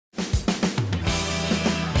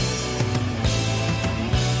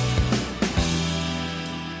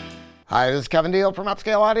Hi, this is Kevin Deal from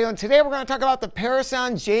Upscale Audio, and today we're going to talk about the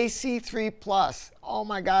Parasound JC3 Plus. Oh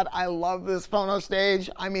my God, I love this Phonostage.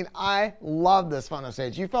 I mean, I love this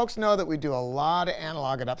Phonostage. You folks know that we do a lot of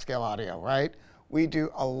analog at Upscale Audio, right? We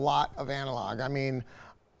do a lot of analog. I mean,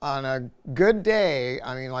 on a good day,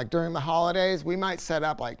 like during the holidays, we might set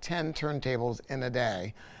up like 10 turntables in a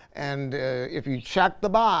day. And if you check the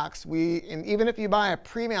box, and even if you buy a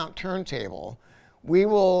pre-mount turntable, we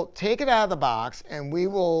will take it out of the box and we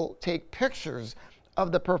will take pictures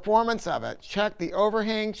of the performance of it. Check the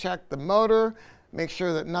overhang, check the motor, make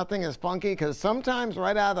sure that nothing is funky, because sometimes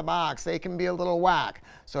right out of the box they can be a little whack.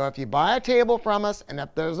 So if you buy a table from us and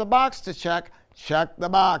if there's a box to check, check the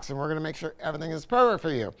box and we're going to make sure everything is perfect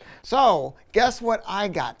for you. So guess what I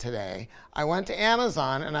got today? I went to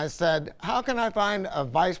Amazon and I said, how can I find a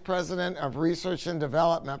vice president of research and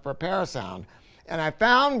development for Parasound? And I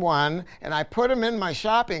found one, and I put him in my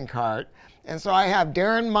shopping cart. And so I have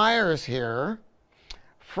Darren Myers here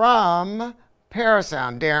from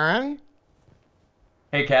Parasound. Darren?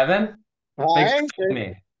 Hey, Kevin. Thanks Hi. for having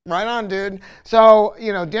me. Right on, dude. So,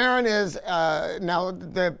 Darren is, now,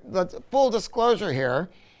 let's full disclosure here.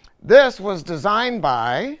 This was designed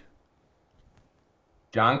by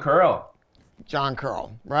John Curl. John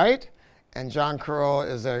Curl, right? And John Curl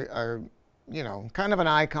is kind of an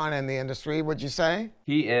icon in the industry, would you say?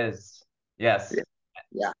 He is. Yes.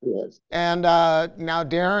 Yeah, he is. And now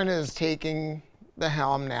Darren is taking the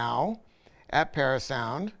helm now at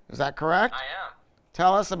Parasound. Is that correct? I am.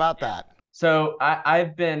 Tell us about that. So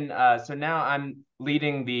I've been, so now I'm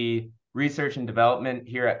leading the research and development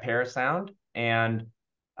here at Parasound. And,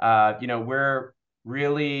 we're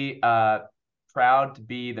really proud to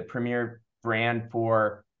be the premier brand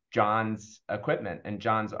for John's equipment and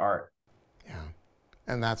John's art. Yeah,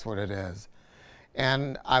 and that's what it is.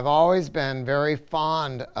 And I've always been very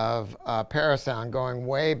fond of Parasound, going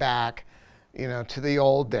way back, to the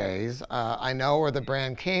old days. I know where the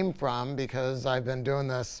brand came from because I've been doing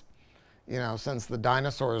this, since the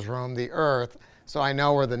dinosaurs roamed the earth. So I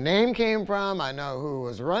know where the name came from. I know who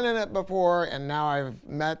was running it before, and now I've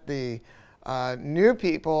met the new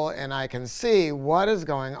people and I can see what is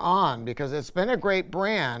going on because it's been a great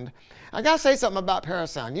brand. I gotta say something about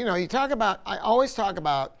Parasound. I always talk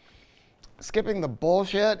about skipping the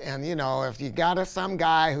bullshit, and if you got some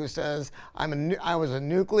guy who says I was a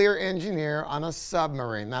nuclear engineer on a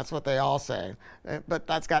submarine, that's what they all say, but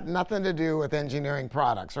that's got nothing to do with engineering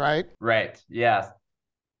products, right? Right. Yes.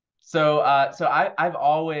 So I've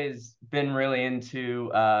always been really into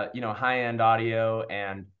high-end audio,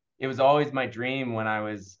 and it was always my dream when I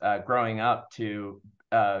was growing up to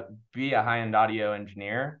be a high-end audio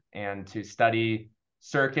engineer and to study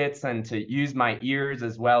circuits and to use my ears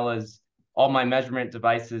as well as all my measurement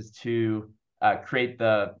devices to create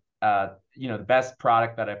the best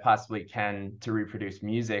product that I possibly can to reproduce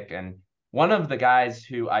music. And one of the guys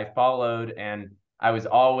who I followed and I was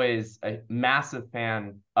always a massive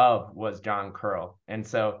fan of was John Curl. And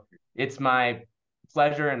so it's my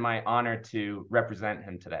pleasure and my honor to represent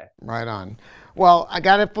him today. Right on. Well, I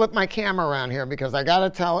got to flip my camera around here because I got to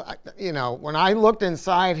tell, when I looked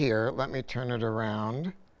inside here, let me turn it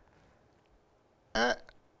around.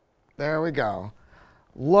 There we go.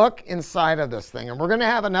 Look inside of this thing. And we're going to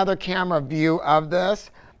have another camera view of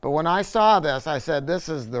this. But when I saw this, I said, this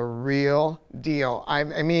is the real deal.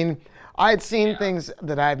 I'd seen things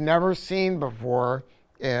that I've never seen before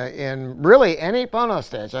in really any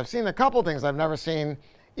Phonostage. I've seen a couple things I've never seen,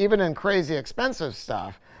 even in crazy expensive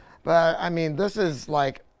stuff. But this is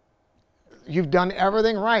like, you've done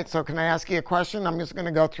everything right. So can I ask you a question? I'm just going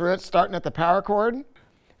to go through it, starting at the power cord.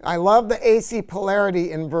 I love the AC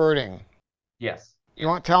polarity inverting. Yes. You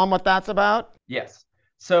want to tell them what that's about? Yes.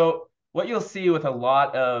 So what you'll see with a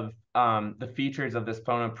lot of the features of this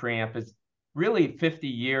Phono preamp is really 50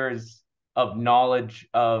 years of knowledge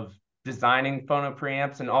of designing Phono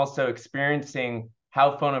preamps and also experiencing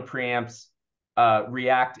how Phono preamps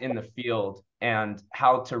react in the field and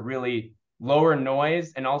how to really lower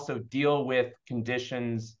noise and also deal with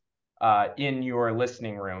conditions in your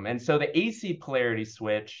listening room. And so the AC polarity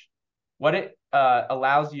switch, what it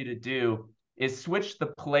allows you to do is switch the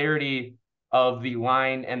polarity of the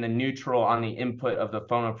line and the neutral on the input of the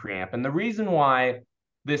Phono preamp. And the reason why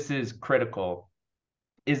this is critical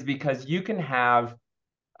is because you can have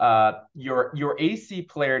your AC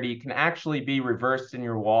polarity can actually be reversed in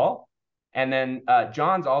your wall. And then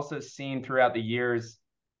John's also seen throughout the years,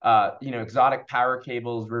 exotic power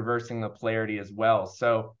cables reversing the polarity as well.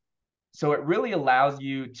 So it really allows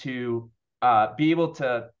you to be able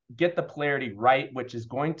to get the polarity right, which is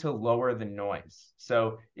going to lower the noise.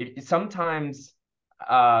 So sometimes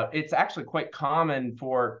it's actually quite common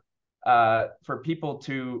for for people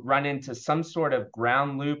to run into some sort of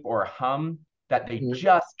ground loop or hum that they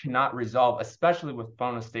just cannot resolve, especially with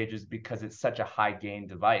Phonostages, because it's such a high gain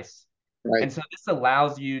device. Right. And so this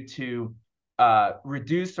allows you to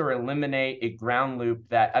reduce or eliminate a ground loop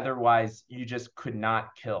that otherwise you just could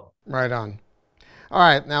not kill. Right on. All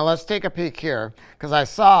right, now let's take a peek here, because I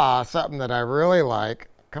saw something that I really like.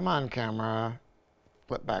 Come on, camera.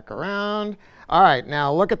 Flip back around. All right,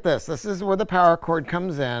 now look at this. This is where the power cord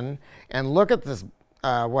comes in, and look at this,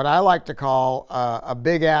 what I like to call a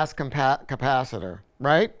big-ass capacitor,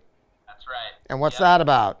 right? That's right. And what's that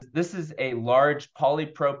about? This is a large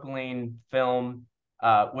polypropylene film,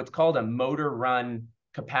 what's called a motor run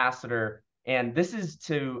capacitor, and this is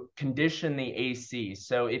to condition the AC.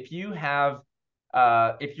 So if you have,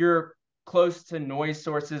 if you're close to noise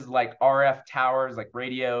sources like RF towers, like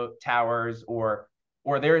radio towers, or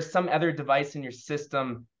there is some other device in your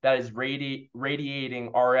system that is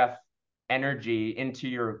radiating RF energy into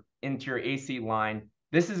your AC line,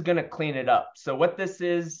 this is going to clean it up. So what this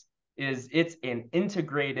is it's an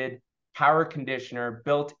integrated power conditioner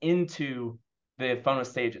built into the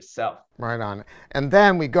Phonostage itself. Right on. And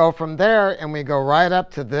then we go from there and we go right up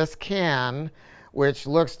to this can, which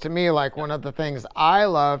looks to me like one of the things I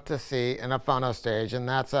love to see in a Phonostage, and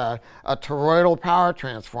that's a toroidal power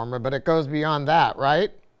transformer, but it goes beyond that, right?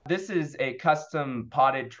 This is a custom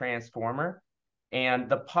potted transformer, and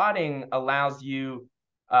the potting allows you,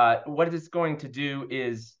 what it's going to do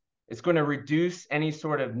is it's going to reduce any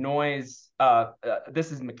sort of noise.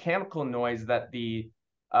 This is mechanical noise that the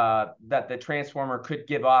transformer could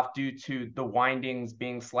give off due to the windings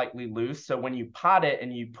being slightly loose. So when you pot it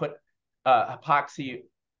and you put epoxy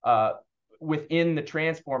within the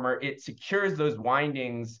transformer, it secures those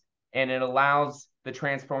windings and it allows the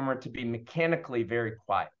transformer to be mechanically very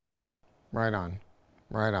quiet. Right on,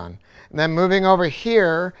 right on. And then moving over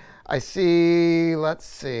here, I see, let's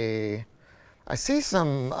see, I see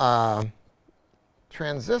some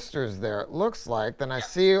transistors there, it looks like. Then I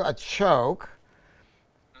see a choke,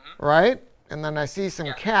 right? And then I see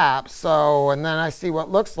some caps. So, and then I see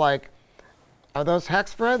what looks like, are those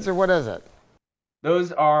hex threads or what is it?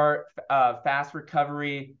 Those are fast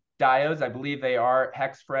recovery diodes. I believe they are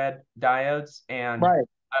hex thread diodes. And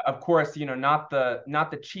of course, you know, not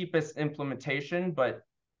the cheapest implementation, but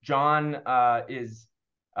John is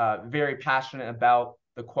very passionate about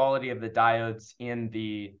the quality of the diodes in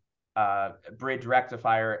the bridge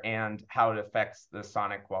rectifier and how it affects the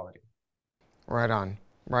sonic quality. Right on,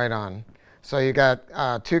 right on. So you got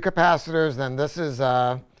two capacitors, then this is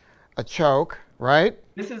a choke, right?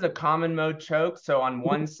 This is a common mode choke. So on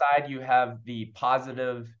one side you have the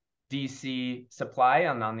positive DC supply,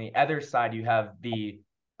 and on the other side you have the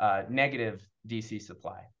negative DC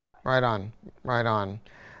supply. Right on, right on.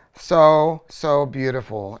 So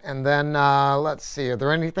beautiful. And then let's see, are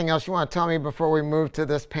there anything else you want to tell me before we move to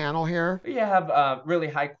this panel here? We have really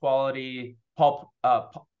high quality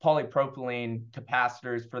polypropylene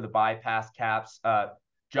capacitors for the bypass caps.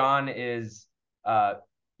 John is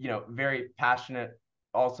you know, very passionate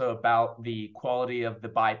also about the quality of the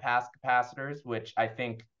bypass capacitors, which I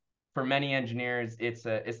think for many engineers it's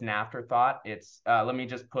an afterthought. It's let me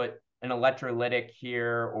just put an electrolytic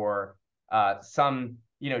here or some,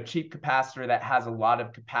 you know, cheap capacitor that has a lot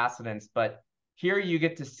of capacitance, but here you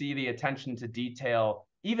get to see the attention to detail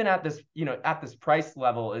even at this, you know, at this price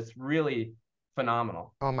level is really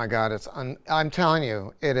phenomenal. Oh my God, I'm telling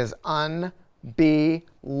you, it is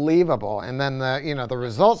unbelievable. And then the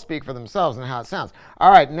results speak for themselves and how it sounds.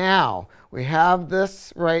 All right, now we have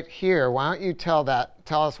this right here. Why don't you tell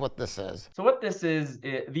us what this is? So what this is,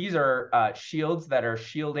 these are shields that are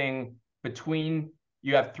shielding between.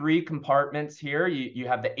 You have three compartments here. You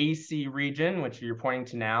have the AC region, which you're pointing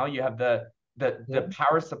to now. You have the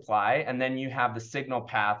power supply, and then you have the signal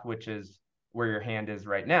path, which is where your hand is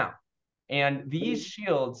right now. And these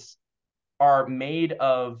shields are made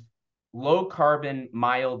of low carbon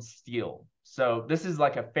mild steel. So this is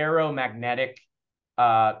like a ferromagnetic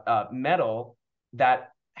metal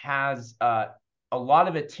that has a lot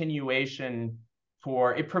of attenuation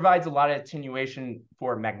it provides a lot of attenuation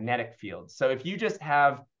for magnetic fields. So if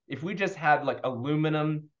we just had like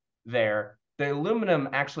aluminum there, the aluminum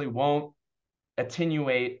actually won't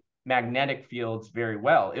attenuate magnetic fields very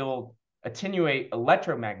well. It will attenuate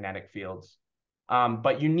electromagnetic fields,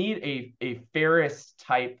 but you need a ferrous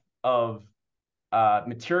type of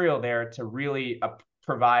material there to really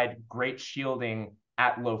provide great shielding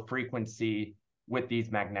at low frequency with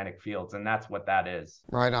these magnetic fields, and that's what that is.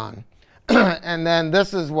 Right on. And then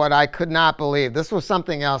this is what I could not believe. This was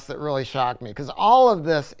something else that really shocked me, because all of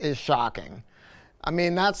this is shocking. I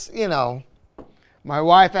mean, that's, you know, My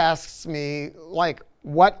wife asks me, like,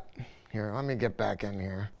 what? Here, let me get back in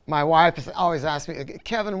here. My wife always asks me,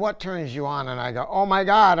 Kevin, what turns you on? And I go, oh my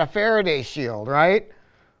God, a Faraday shield, right?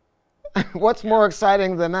 What's more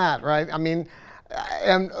exciting than that, right? I mean,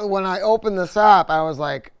 and when I opened this up, I was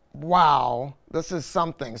like, wow, this is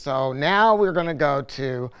something. So now we're going to go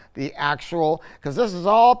to the actual, because this is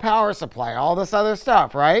all power supply, all this other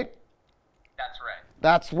stuff, right? That's right.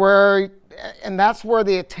 That's where, and that's where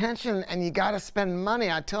the attention, and you got to spend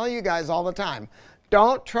money. I tell you guys all the time,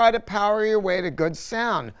 don't try to power your way to good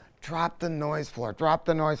sound. Drop the noise floor, drop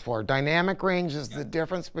the noise floor. Dynamic range is the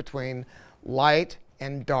difference between light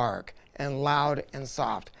and dark and loud and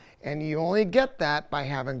soft. And you only get that by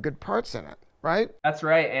having good parts in it, right? That's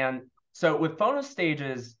right. And so with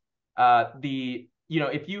Phonostages,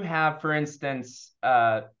 if you have, for instance,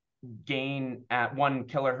 gain at 1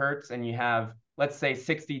 kilohertz and you have, let's say,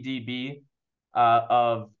 60 dB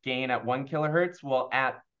of gain at 1 kilohertz, well,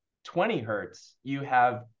 at 20 hertz, you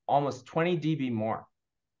have almost 20 dB more.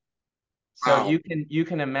 So Wow. you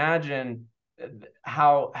can imagine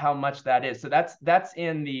how much that is. So that's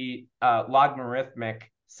in the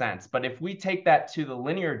logarithmic sense. But if we take that to the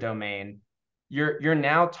linear domain, you're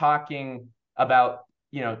now talking about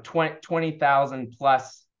 20,000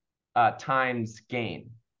 plus times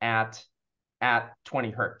gain at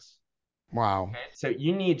 20 hertz. Wow. Okay? So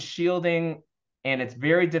you need shielding, and it's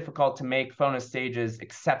very difficult to make Phonostages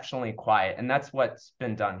exceptionally quiet, and that's what's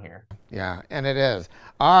been done here. Yeah, and it is.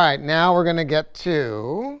 All right, now we're going to get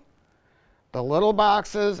to the little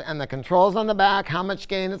boxes and the controls on the back, how much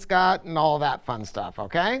gain it's got, and all that fun stuff,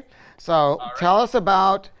 okay? So tell us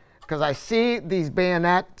about, because I see these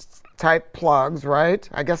bayonet type plugs, right?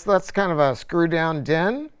 I guess that's kind of a screw down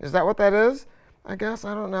DIN. Is that what that is? I guess,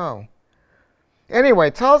 I don't know. Anyway,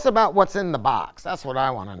 tell us about what's in the box. That's what I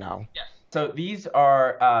want to know. Yes. So these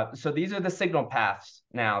are the signal paths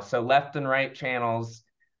now. So left and right channels,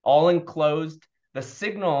 all enclosed. The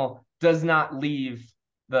signal does not leave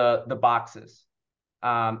the boxes.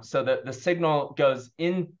 So the signal goes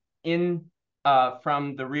in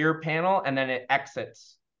from the rear panel, and then it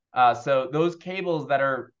exits. So those cables that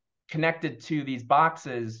are connected to these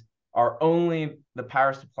boxes are only the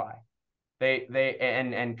power supply.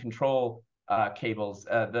 They control cables.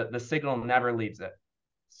 The signal never leaves it.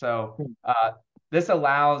 So this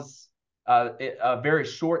allows a very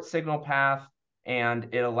short signal path, and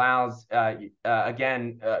it allows,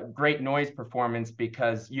 again, great noise performance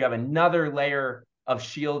because you have another layer of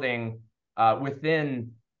shielding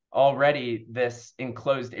within already this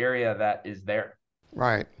enclosed area that is there.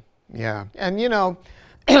 Right. Yeah. And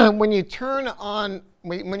when you turn on,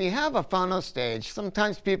 when you have a Phonostage,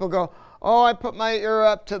 sometimes people go, oh, I put my ear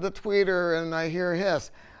up to the tweeter and I hear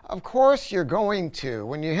hiss. Of course you're going to.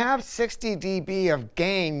 When you have 60 dB of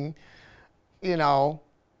gain,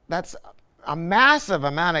 that's a massive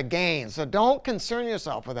amount of gain. So don't concern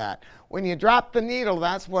yourself with that. When you drop the needle,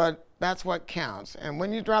 that's what counts. And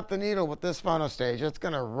when you drop the needle with this Phonostage, it's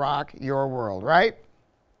going to rock your world, right?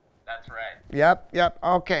 That's right. Yep.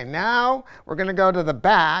 Okay, now we're going to go to the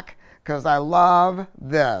back because I love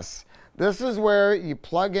this. This is where you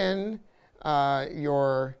plug in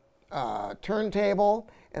your turntable,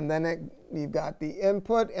 and then you've got the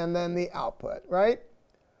input and then the output, right?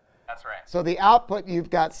 That's right. So the output, you've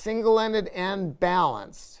got single-ended and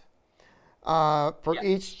balanced for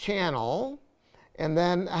each channel. And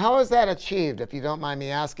then how is that achieved, if you don't mind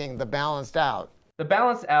me asking, the balanced out? The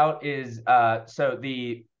balanced out is, so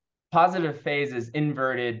the positive phase is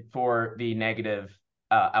inverted for the negative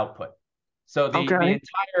output. So the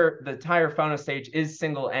entire Phonostage is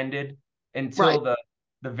single-ended until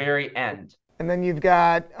the very end. And then you've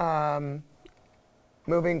got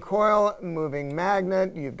moving coil, moving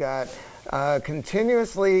magnet. You've got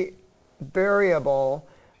continuously variable,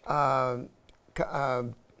 oh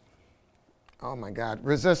my God,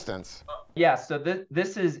 resistance. Yeah, so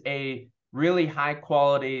this is a really high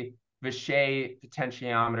quality Vishay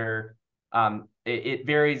potentiometer. It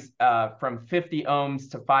varies from 50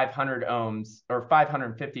 ohms to 500 ohms or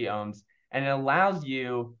 550 ohms, and it allows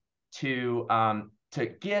you to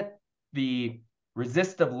get the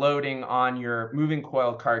resistive loading on your moving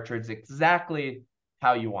coil cartridge exactly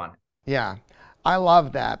how you want it. Yeah, I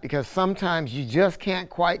love that because sometimes you just can't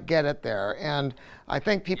quite get it there. And I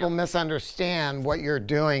think people misunderstand what you're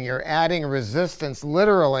doing. You're adding resistance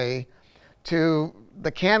literally to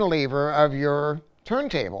the cantilever of your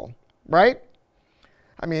turntable, right?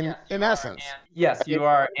 I mean, in essence. Yes, you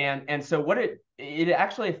are. And so what it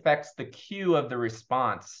actually affects the Q of the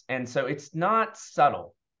response. And so it's not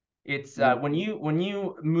subtle. It's when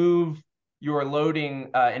you move your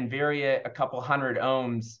loading and vary it a couple hundred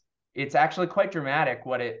ohms, it's actually quite dramatic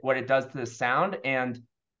what it does to the sound. And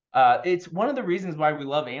it's one of the reasons why we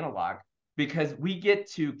love analog, because we get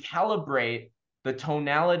to calibrate the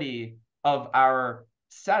tonality of our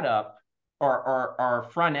setup, or our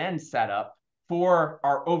front end setup, for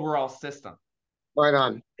our overall system. Right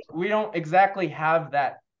on. We don't exactly have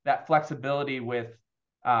that flexibility with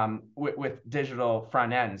digital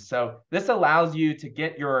front ends. So this allows you to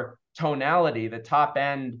get your tonality, the top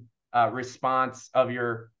end response of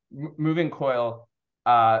your moving coil,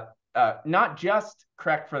 not just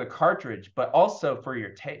correct for the cartridge, but also for your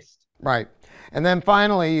taste. Right. And then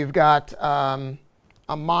finally, you've got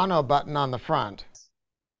a mono button on the front.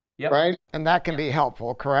 Yep. Right? And that can be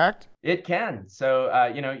helpful, correct? It can. So,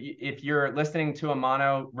 if you're listening to a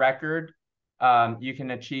mono record, you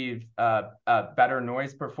can achieve a better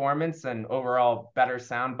noise performance and overall better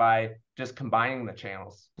sound by just combining the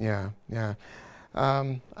channels. Yeah, yeah.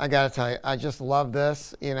 I got to tell you, I just love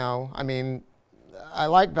this. I mean, I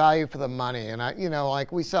like value for the money. And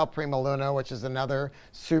like we sell Prima Luna, which is another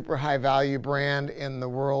super high value brand in the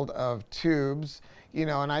world of tubes,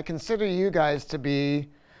 and I consider you guys to be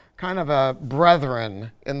kind of a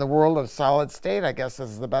brethren in the world of solid state, I guess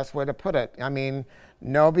is the best way to put it. I mean,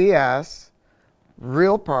 no BS,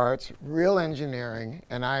 real parts, real engineering,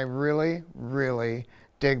 and I really, really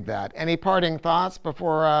dig that. Any parting thoughts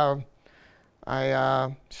before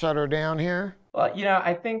I shut her down here? Well,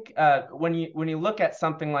 I think when you look at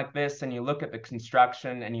something like this and you look at the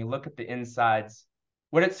construction and you look at the insides,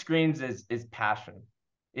 what it screams is passion.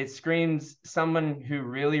 It screams someone who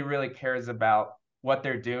really, really cares about what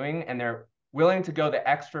they're doing, and they're willing to go the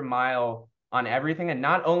extra mile on everything. And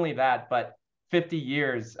not only that, but 50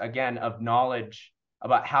 years, again, of knowledge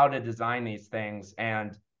about how to design these things.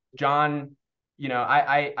 And John,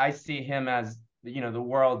 I see him as, the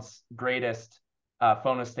world's greatest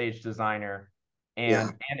Phonostage designer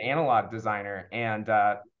and analog designer. And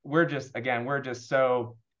we're just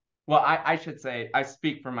so, well, I should say, I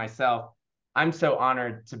speak for myself. I'm so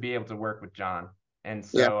honored to be able to work with John. And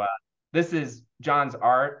so this is John's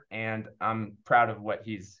art, and I'm proud of what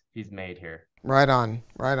he's made here. Right on,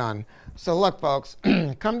 right on. So look, folks,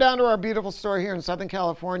 come down to our beautiful store here in Southern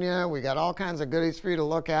California. We got all kinds of goodies for you to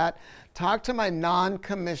look at. Talk to my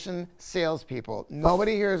non-commissioned salespeople.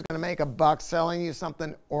 Nobody here is going to make a buck selling you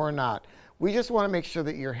something or not. We just want to make sure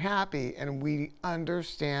that you're happy and we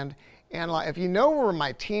understand analog. If you know where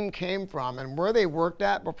my team came from and where they worked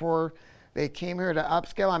at before they came here to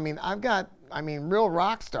upscale, I mean, I've got, real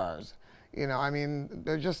rock stars.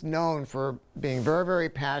 They're just known for being very, very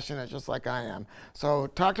passionate, just like I am. So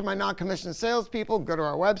talk to my non-commissioned salespeople, go to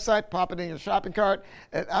our website, pop it in your shopping cart.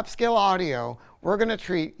 At Upscale Audio, we're going to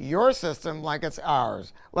treat your system like it's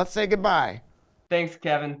ours. Let's say goodbye. Thanks,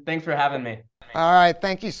 Kevin. Thanks for having me. All right.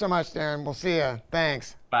 Thank you so much, Darren. We'll see you.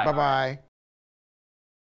 Thanks. Bye. Bye-bye.